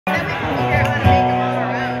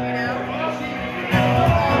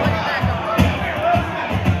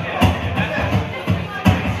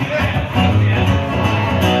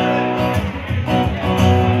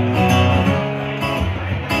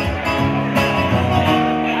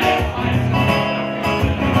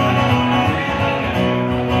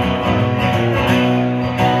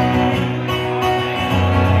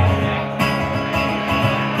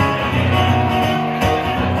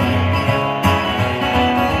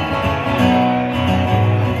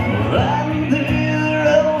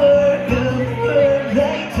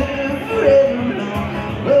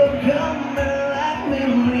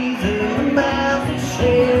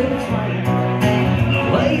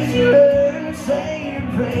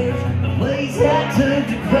prayers, the place I took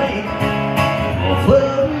to pray. Oh,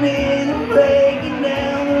 floating in and breaking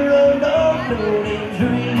down the road, loading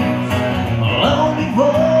dreams. Long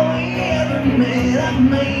before we ever met, I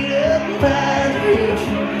made up my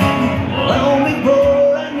direction. Long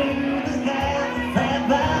before I knew the skies would fly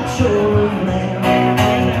by shores now.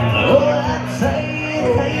 Oh, I'd say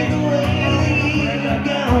it ain't the way that you've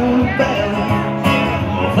gone about it.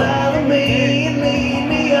 Well, follow me and lead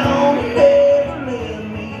me on and never let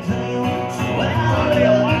me down. So I'll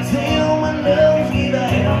love you till my lungs give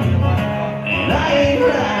out, and I ain't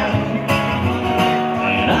lying,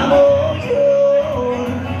 and I'm all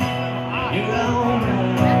yours. You're all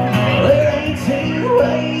mine. Well, there ain't two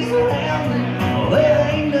ways around it. Well, there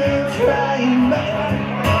ain't no trying back,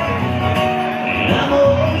 and I'm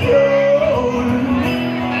all yours.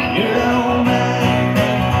 You're all mine.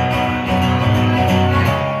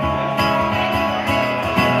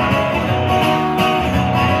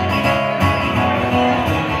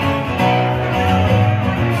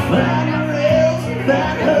 Find the rails and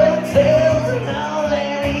find hotels and all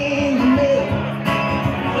that in the middle.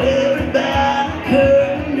 Everybody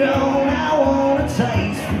curtain drawn, I want a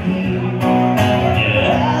taste for you.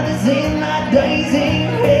 I was in my days in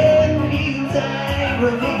heaven, views I ain't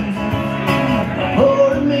refusing.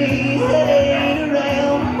 Part of me that ain't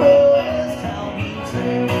around, boys talking to.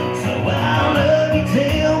 So I'll love you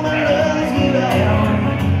till my lungs give out,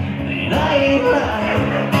 and I ain't lying,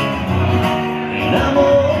 and I'm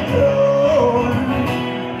all yours.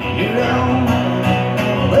 You're all mine.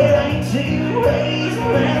 Well, there ain't two ways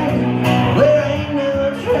around it. Well, there ain't no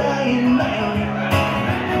trying about it,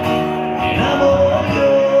 and I'm all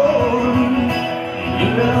yours.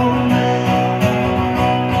 You're all mine.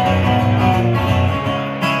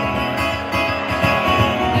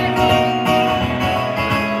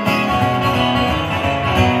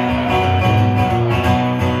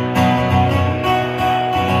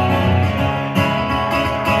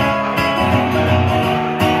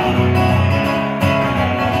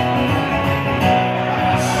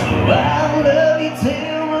 I'll love you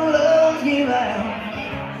till my lungs give out,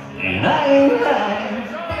 and I ain't lying,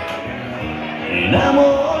 and I'm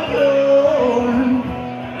all yours,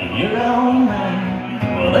 and you're all mine.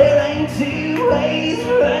 Well, there ain't two ways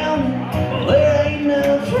around it. Well, there ain't no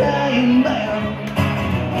trying about it,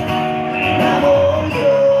 and I'm all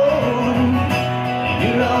yours, and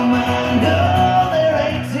you're all mine. No, there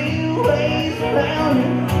ain't two ways around it.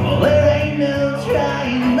 Well, there ain't no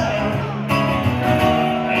trying about it.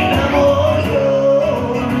 I'm all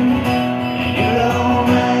yours, and you're all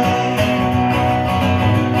mine.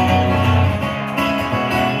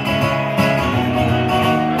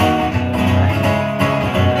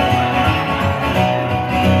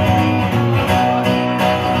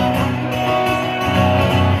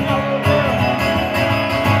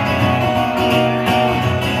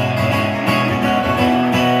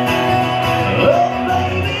 Oh,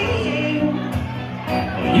 baby,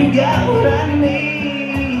 you got what I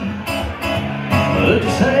need. But you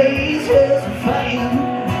say he's just a friend,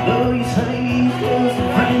 though you say he's just a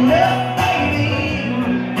friend. Oh, baby,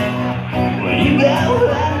 well, you got what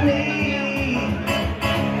I need.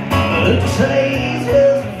 But you say he's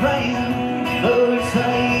just a friend, though you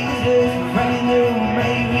say he's just a friend. Oh,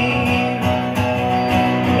 baby,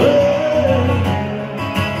 oh,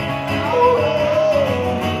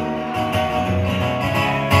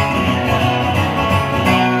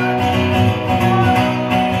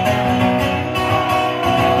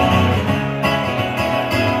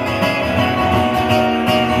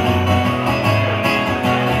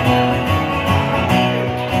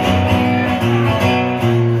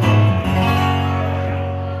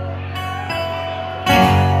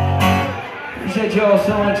 appreciate y'all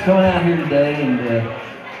so much coming out here today, and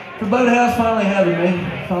for Boathouse finally having me,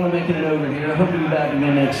 finally making it over here. I hope to be back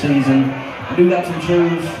again next season. We do got some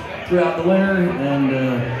shows throughout the winter, and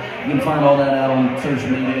you can find all that out on social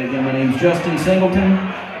media. Again, my name's Justin Singleton.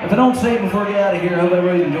 If I don't say it before I get out of here, I hope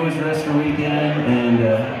everybody enjoys the rest of the weekend, and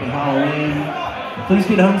happy Halloween. Please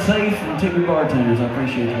get home safe and tip your bartenders. I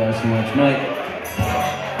appreciate you guys so much. Night.